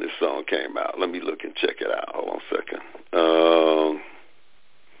see when this song came out. Let me look and check it out. Hold on a second.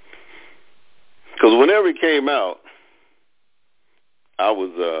 Because whenever it came out, I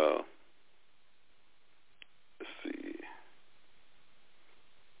was, let's see.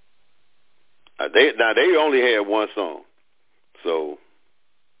 They only had one song. So,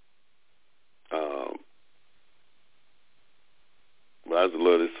 but I just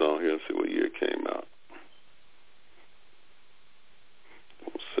love this song here. Let's see what year it came out.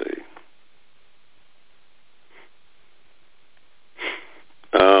 Let's see.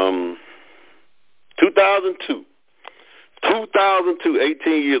 2002,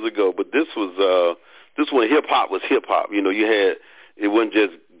 18 years ago. But this was this when hip hop was hip hop. You know, it wasn't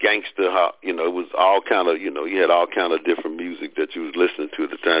just gangster hop. You know, it was all kind of, you had all kind of different music that you was listening to at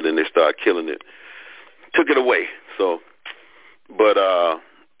the time. Then they started killing it, took it away. So, but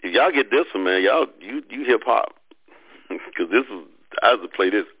if y'all get this one, man, you hip hop because I used to play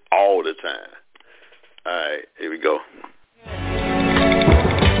this all the time. All right, here we go.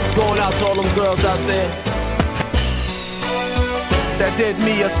 Going out to all them girls out there that did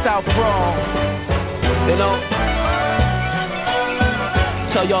me a South wrong, you know.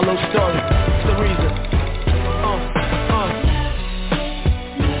 Tell y'all a little story. It's the reason.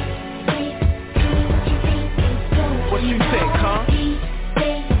 What you think, huh?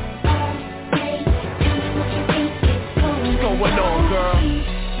 What's going on, girl?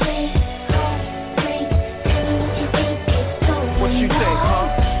 What you think, huh?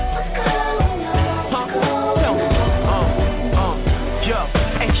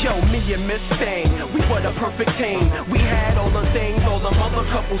 Yo, me and Miss Thing, we were the perfect team. We had all the things, all the mother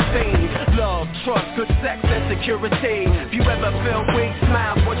couples seen. Love, trust, good sex, and security. If you ever feel weak,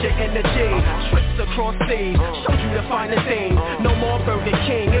 smile for your energy. Trips across seas, showed you the finer things. No more Burger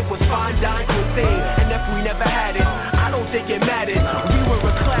King, it was fine dine cuisine. And if we never had it, I don't think it mattered. We were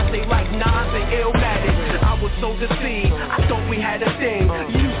a classic like Nas and Illmatic. I was so deceived, I thought we had a thing.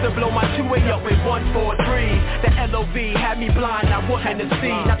 You used to blow my 2A up in 143. The LOV had had me blind, I wasn't to see.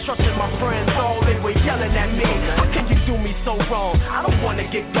 Not trusting my friends, all they were yelling at me. How can you do me so wrong? I don't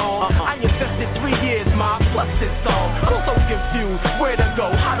wanna get gone. I invested 3 years, plus this song. I'm so confused, where to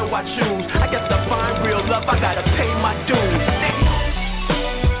go, how do I choose? I guess to find real love, I gotta pay my dues.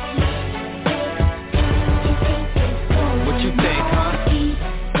 What you think, huh?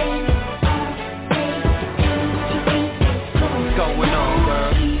 What's going on,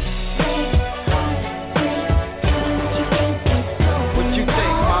 girl? What you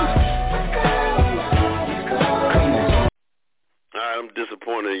think, huh? Come on. I'm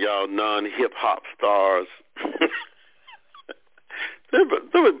disappointed in y'all non-hip-hop stars.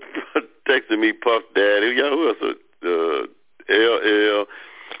 Someone texted me Puff Daddy. Y'all, who else? LL.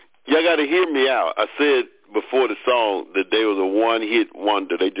 Y'all got to hear me out. I said before the song that they was a one-hit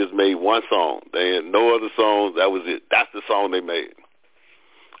wonder. They just made one song. They had no other songs. That was it. That's the song they made.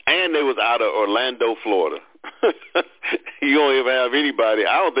 And they was out of Orlando, Florida. You don't even have anybody.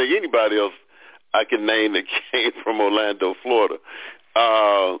 I don't think anybody else I can name that came from Orlando, Florida.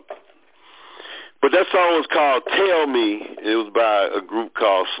 But that song was called Tell Me. It was by a group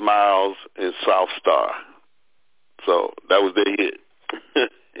called Smiles and South Star. So that was their hit.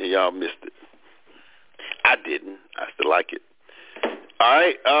 And y'all missed it. I didn't. I still like it. All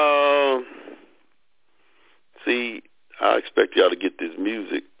right. See, I expect y'all to get this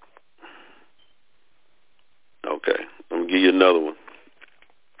music. Okay. I'm going to give you another one.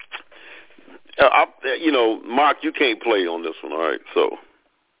 Mark, you can't play on this one, all right? So,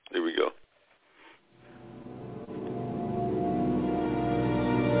 here we go.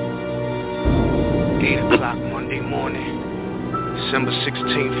 O'clock Monday morning, December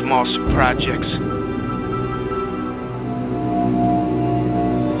 16th, Marshall Projects.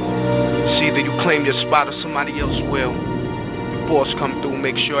 It's either you claim your spot or somebody else will. The boss come through,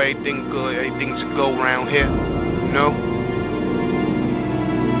 make sure everything good, everything's a go around here, you know?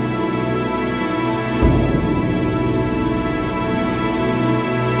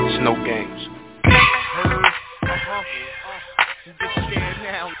 It's no games. You get scared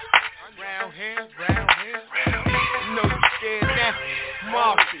now. Round here. You know you scared now.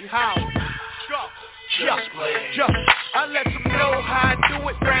 Marcy, how? Just, I let them know how I do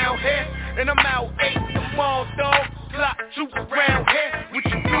it round here. And I'm out 8 in the mall, dog. Clock 2 around here. What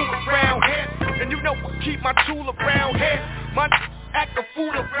you do around here? And you know I keep my tool around here. My act a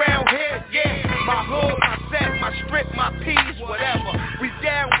fool around here, yeah. My hood, my set, my strip, my peas, whatever. We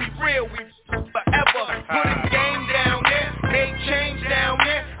down, we real, we forever. Put a game down there, ain't change down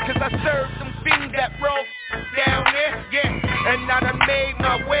there. Cause I served some fiends that roll down there, yeah. And I done made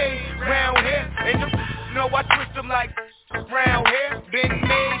my way round here. And you know I twist them like round here. Been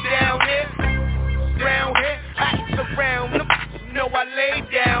made down here, round here. Acts around them, you know I lay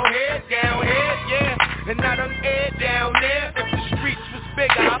down here, yeah. And I done air down there. If the streets was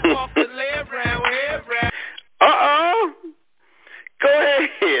bigger, I'd walk the land round here, Go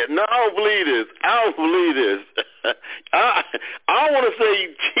ahead. No, I don't believe this. I don't want to say you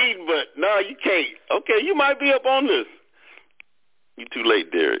cheating, but no, you can't. Okay, you might be up on this. You too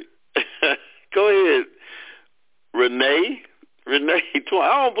late, Derek. Go ahead. Renee, I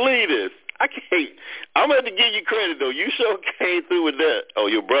don't believe this. I can't. I'm going to have to give you credit, though. You sure came through with that. Oh,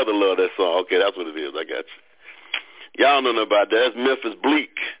 your brother loved that song. Okay, that's what it is. I got you. Y'all don't know about that. That's Memphis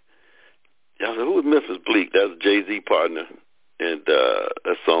Bleak. Y'all say, who is Memphis Bleak? That's a Jay-Z partner. And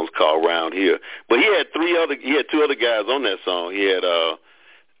that song's called Round Here. But he had 2 other guys on that song. He had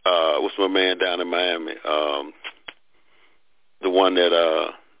what's my man down in Miami? The one that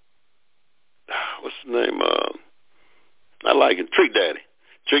what's his name? I like him. Trick Daddy.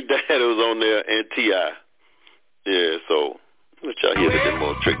 Trick Daddy was on there, and T.I. Yeah, so let y'all hear a bit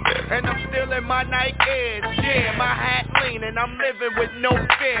more Trick Daddy. And I'm still in my Nike Airs, yeah. My hat clean, and I'm living with no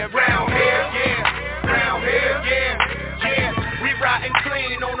fear. Round here, yeah. Round here, yeah. We riding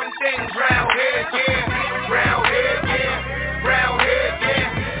clean on them things round here, yeah. Round here, yeah. Round here, yeah.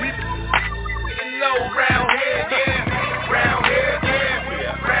 We getting low round here, yeah. Round here,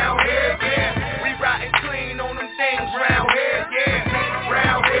 yeah. Round here, yeah. We riding clean on them things round here, yeah.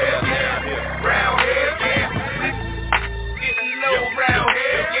 Round here, yeah. Round here, yeah. We getting low round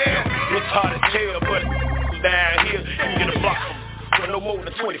here, yeah. It's hard to tell, but down here you get a block for no more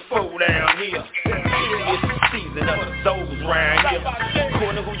than 24 down here. It's the season of the souls round here.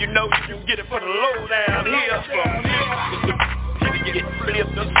 According to who you know, you can get it for the low down here. Get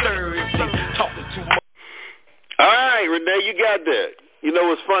flipped and served, talking too much. All right, Renee, you got that. You know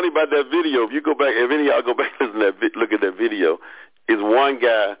what's funny about that video? If you go back, if any of y'all go back and look at that video, is one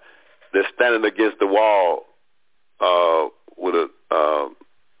guy that's standing against the wall with a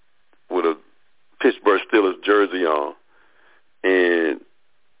Pittsburgh Steelers jersey on, and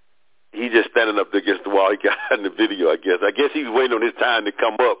he just standing up there against the wall. He got in the video, I guess. I guess he was waiting on his time to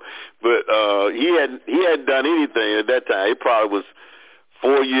come up, but he hadn't done anything at that time. It probably was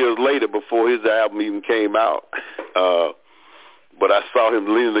 4 years later before his album even came out. But I saw him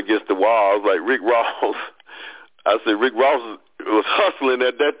leaning against the wall. I was like, Rick Ross. I said, Rick Ross was hustling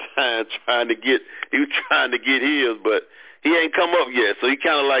at that time, trying to get his, but he ain't come up yet. So he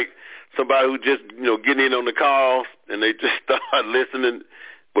kind of like somebody who just, getting in on the calls, and they just start listening.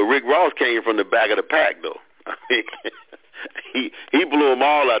 But Rick Ross came from the back of the pack, though. I mean, he blew them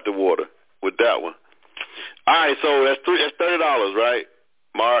all out the water with that one. All right, so that's $30, right?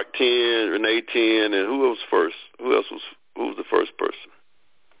 Mark 10, Renee 10, and who was first? Who was the first person?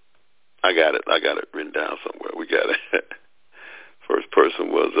 I got it written down somewhere. We got it. First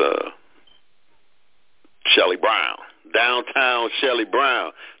person was Shelly Brown, downtown Shelly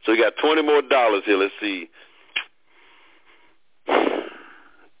Brown. So we got $20 more here. Let's see.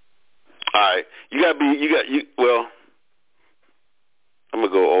 All right, well, I'm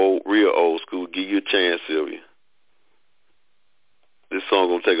gonna go real old school. Give you a chance, Sylvia. This song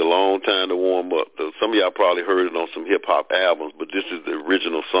gonna take a long time to warm up. Some of y'all probably heard it on some hip hop albums, but this is the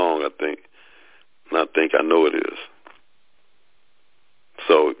original song, I think. And I think I know it is.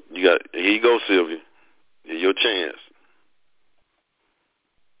 So here you go, Sylvia. Your chance.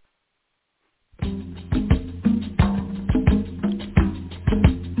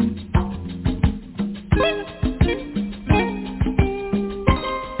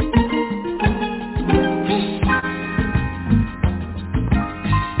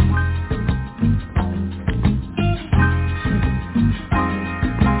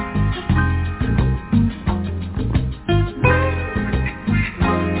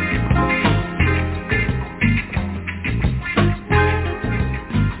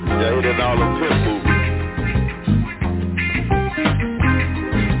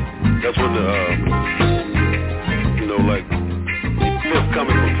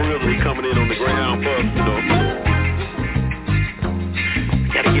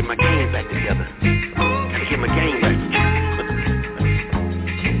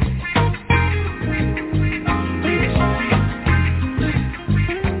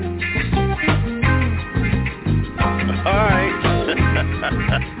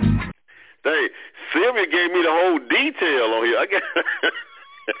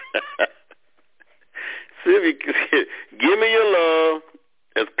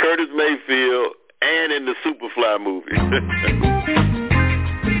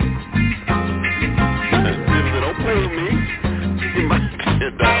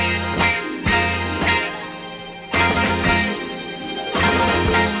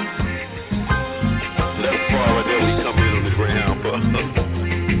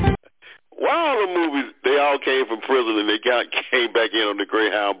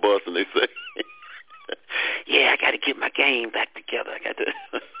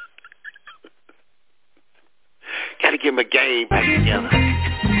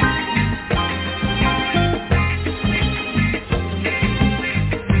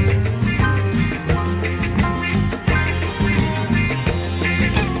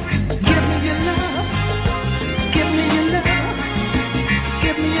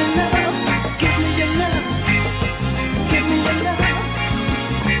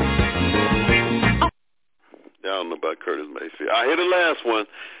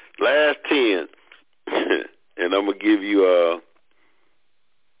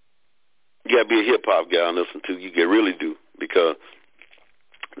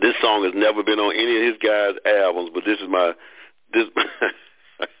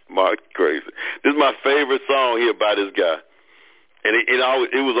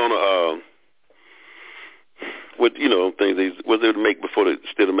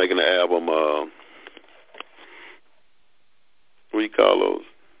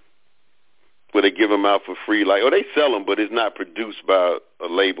 They sell them, but it's not produced by a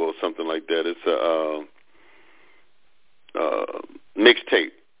label or something like that. It's a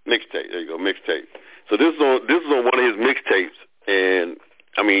mixtape. There you go, mixtape. So this is on one of his mixtapes, and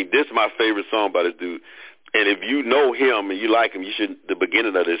I mean, this is my favorite song by this dude. And if you know him and you like him, the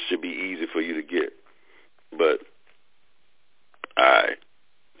beginning of this should be easy for you to get. But all right,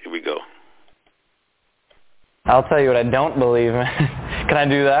 here we go. I'll tell you what I don't believe in. Can I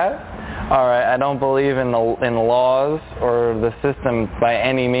do that? All right, I don't believe in laws or the system by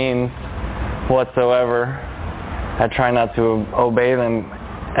any means whatsoever. I try not to obey them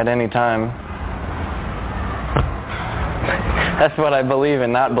at any time. That's what I believe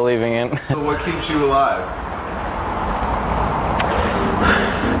in, not believing in. So what keeps you alive?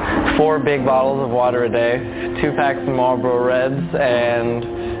 4 big bottles of water a day, 2 packs of Marlboro Reds, and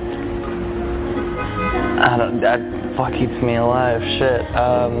that fuck keeps me alive. Shit.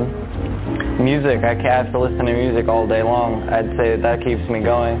 Music. I have to listen to music all day long. I'd say that keeps me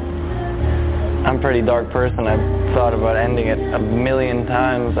going. I'm a pretty dark person. I've thought about ending it a million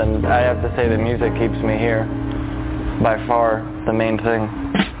times, and I have to say that music keeps me here. By far, the main thing.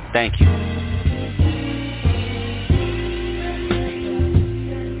 Thank you.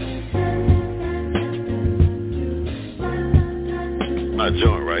 My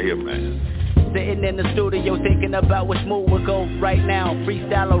joint right here, man. Sitting in the studio thinking about which move will go right now.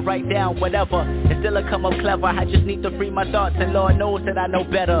 Freestyle or write down, whatever. It still a come up clever. I just need to free my thoughts, and Lord knows that I know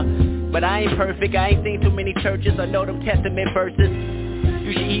better. But I ain't perfect. I ain't seen too many churches or know them Testament verses.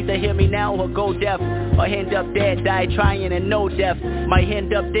 You should either hear me now or go deaf, or end up dead, die trying and no death. Might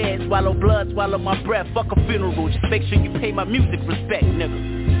end up dead, swallow blood, swallow my breath. Fuck a funeral, just make sure you pay my music respect,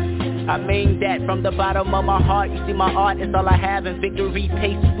 nigga. I mean that from the bottom of my heart. You see my art is all I have, and victory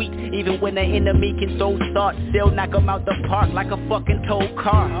tastes sweet. Even when the enemy can throw thoughts, still knock them out the park like a fucking tow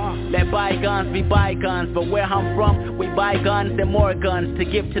car. Let bygones be bygones, but where I'm from, we buy guns and more guns to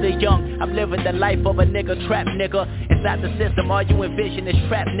give to the young. I'm living the life of a nigga, trap nigga. Inside the system, all you envision is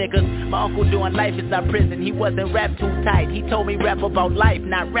trap niggas. My uncle doing life inside prison, he wasn't rap too tight. He told me rap about life,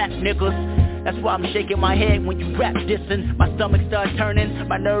 not rap niggas. That's why I'm shaking my head when you rap dissing. My stomach starts turning,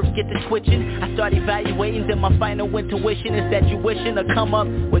 my nerves get to twitching. I start evaluating, then my final intuition is that you wishing to come up,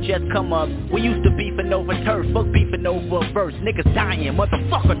 well just come up. We used to beefing over turf, fuck beefing over a verse. Niggas dying,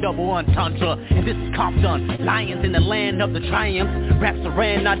 motherfucker double entendre. And this is Compton, lions in the land of the triumphs. Raps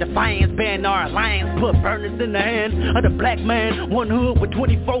ran our defiance, ban our alliance. Put burners in the hands of the black man. One hood with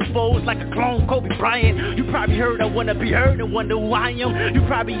 24 foes like a clone Kobe Bryant. You probably heard I wanna be heard and wonder who I am. You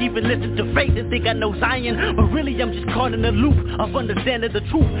probably even listen to Faith and think I know Zion, but really I'm just caught in the loop of understanding the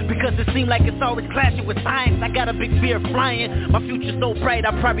truth, because it seems like it's always clashing with science. I got a big fear of flying. My future's so bright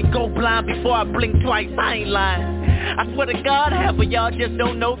I probably go blind before I blink twice. I ain't lying. I swear to God, half of y'all just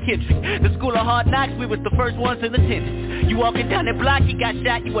don't know Kendrick. The school of hard knocks, we was the first ones in attendance. You walking down that block, you got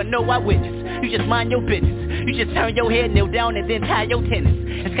shot, you a no eyewitness. You just mind your business. You just turn your head, kneel down, and then tie your tennis.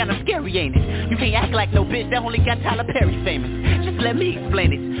 It's kinda scary, ain't it? You can't act like no bitch that only got Tyler Perry famous. Just let me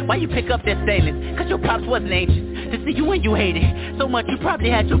explain it. Why you pick up that stainless? Cause your pops wasn't anxious to see you when you hated so much you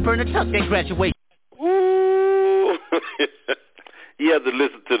probably had to burn a tuck at graduation. Ooh. You have to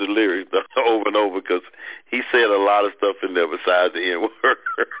listen to the lyrics over and over, because he said a lot of stuff in there besides the N-word.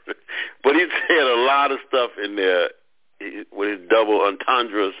 But he said a lot of stuff in there with his double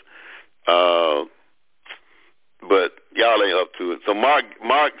entendres. But y'all ain't up to it. So Mark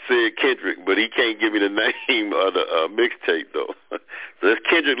said Kendrick, but he can't give me the name of the mixtape though. So it's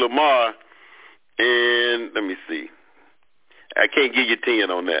Kendrick Lamar, and let me see. I can't give you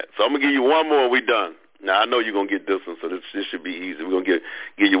 10 on that. So I'm gonna give you one more and we done. Now I know you're gonna get this one, so this should be easy. We're gonna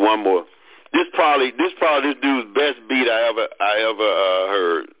give you one more. This probably this dude's best beat I ever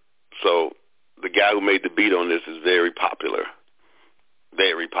heard. So the guy who made the beat on this is very popular.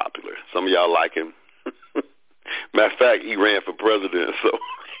 Very popular. Some of y'all like him. Matter of fact, he ran for president, so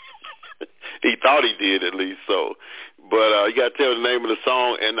he thought he did at least. So, but you gotta tell the name of the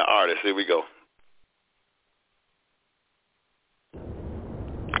song and the artist. Here we go.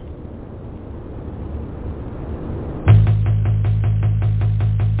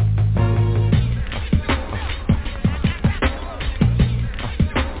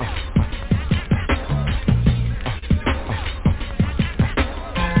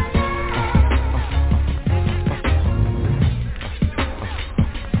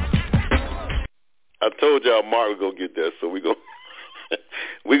 I told y'all Mark was gonna get that, so we go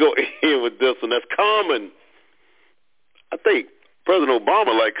end with this one. That's Common. I think President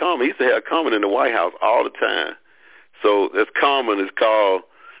Obama liked Common. He used to have Common in the White House all the time. So that's Common. It's called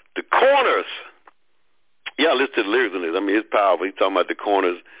The Corners. Yeah, listen to the lyrics on this. I mean, it's powerful. He's talking about the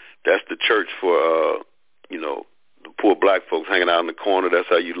corners. That's the church for the poor black folks hanging out in the corner. That's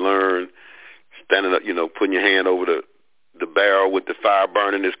how you learn. Standing up, putting your hand over the barrel with the fire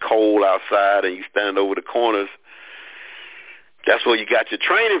burning. It's cold outside and you stand over the corners. That's where you got your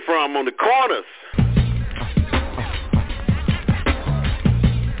training from, on the corners.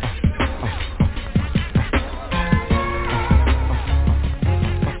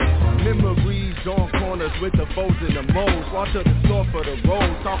 Memories on corners with the foes and the moles. Walk to the store for the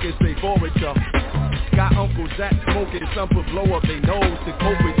road, talking straightforward, y'all. Got uncles that smoking, some put blow up their nose to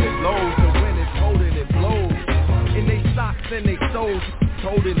cope with their lows. So when it's cold and it blows, in they socks and they toes,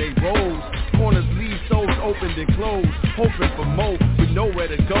 cold in they rolls. Corners leave those opened and closed, hoping for more with nowhere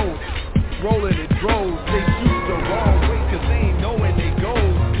to go. Rolling in droves, they shoot the wrong way cause they ain't knowing they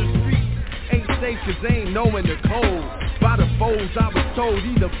goes. The cause they ain't knowing the code. By the foes I was told,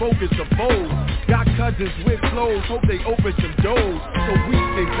 either focus or fold. Got cousins with flows, hope they open some doors, so we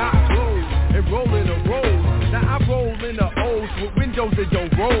can not close and roll in the road. Now I roll in the O's with windows that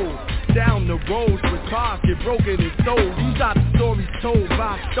don't roll. Down the roads where cars get broken and sold. These are the stories told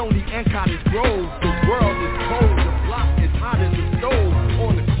by Stony and Cottage Grove. The world is cold, the block is hot as the stove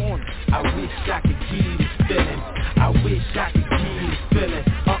on the corner. I wish I could give this feeling. I wish I could give this feeling.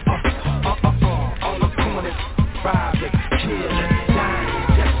 On the corner, private, killing, dying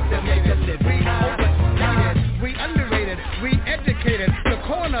just to make a living. We underrated, we educated. The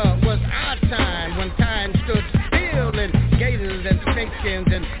corner was our time when time stood still in gators and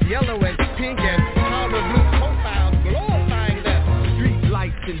snakeskins and yellow and pink and powder blue profiles glorifying the street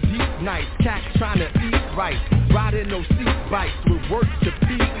lights and deep nights. Cats trying to eat right, riding those seat bikes with work to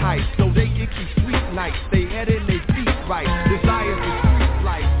feed heights, so they get you sweet nights. They head in their feet right. Desires of street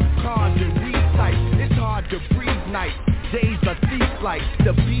life, cars and weed types. It's hard to breathe night. Days are thief like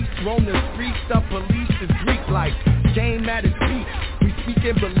the beast roam the streets. The police is Greek like game at its peak. We speak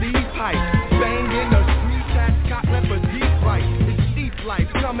and believe hype. Bang in the streets, has caught left a deep right. It's deep life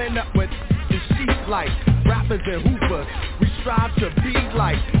coming up with the sheep life. Rappers and hoopers, we strive to be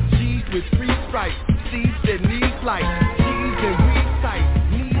like G's with 3 stripes. Seeds that need light. G's and weed sight.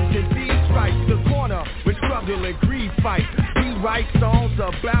 Needs and these stripes. The corner with struggle and greed fight. We write songs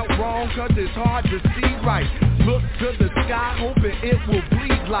about wrong cause it's hard to see right. Look to the sky hoping it will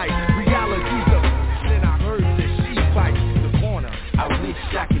bleed like reality's a and I heard that she fights the corner. I wish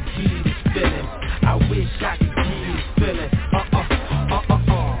I could give this feeling. I wish I could give this feeling.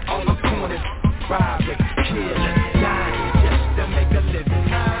 On the corner, private, killing, dying just to make a living.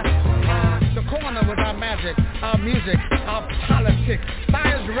 The corner was our magic, our music, our politics.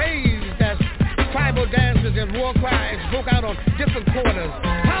 Fires raised as tribal dances and war cries broke out on different corners.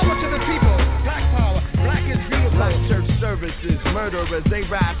 Power to the people, black power, black is beautiful. Like church services, murderers, they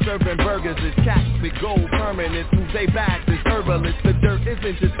ride serving burgers. It's cats with gold permanents, move they back, it's herbalists. The dirt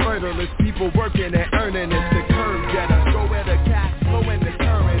isn't just fertile, it's people working and earning. It's the curve getter, go where the cash flow and the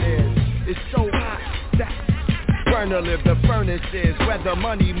current is. It's so hot that burner live, the furnace is where the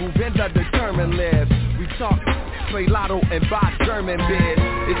money move in the determined live. We talk, play lotto and buy German beers.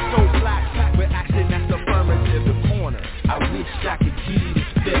 It's so black packed with action that's affirmative. The corner, I wish I could give this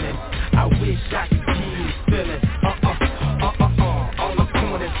feeling. I wish I could give this feeling. On the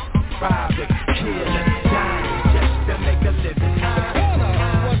corner, private, killing.